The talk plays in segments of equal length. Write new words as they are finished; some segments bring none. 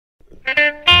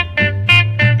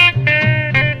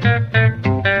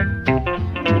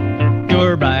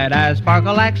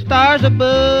sparkle like stars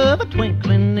above, a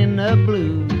twinkling in the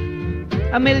blue.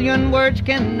 A million words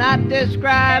cannot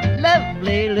describe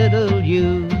lovely little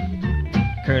you.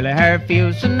 Curly hair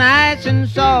feels so nice and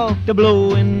soft, a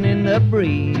blowing in the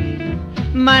breeze.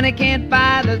 Money can't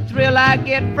buy the thrill I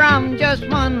get from just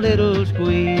one little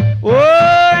squeeze.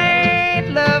 Oh,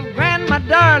 ain't love grand, my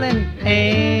darling,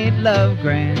 ain't love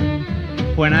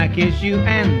grand. When I kiss you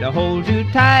and I hold you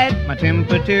tight, my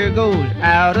temperature goes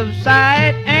out of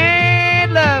sight. Ain't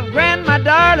love grand, my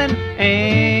darling,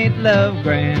 ain't love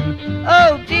grand.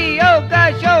 Oh gee, oh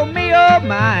gosh, oh me, oh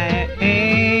my,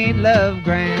 ain't love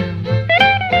grand.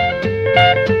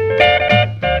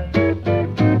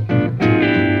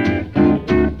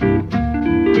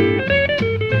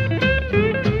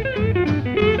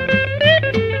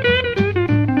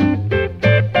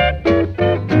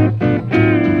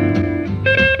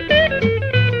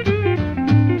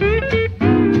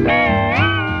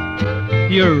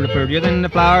 You're prettier than the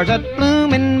flowers that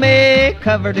bloom in May,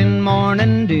 covered in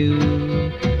morning dew.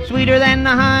 Sweeter than the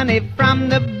honey from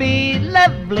the bee,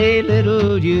 lovely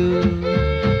little you.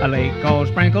 A lake all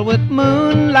sprinkled with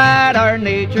moonlight, our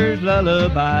nature's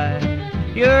lullaby.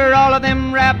 You're all of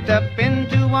them wrapped up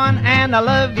into one, and I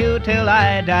love you till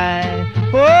I die.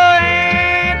 Oh,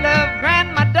 ain't love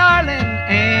grand, my darling,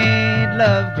 ain't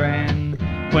love grand.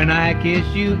 When I kiss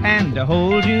you and I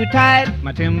hold you tight,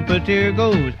 my temperature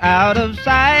goes out of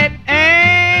sight.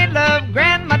 Ain't love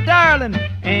grand, my darling,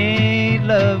 ain't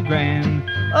love grand.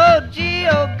 Oh gee,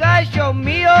 oh gosh, oh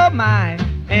me, oh my,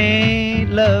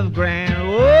 ain't love grand.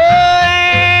 Oh,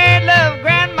 ain't love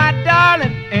grand, my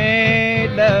darling,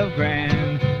 ain't love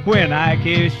grand. When I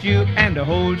kiss you and I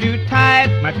hold you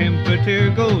tight, my temperature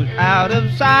goes out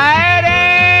of sight.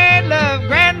 Ain't love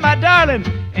grand, my darling,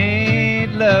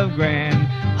 ain't love grand.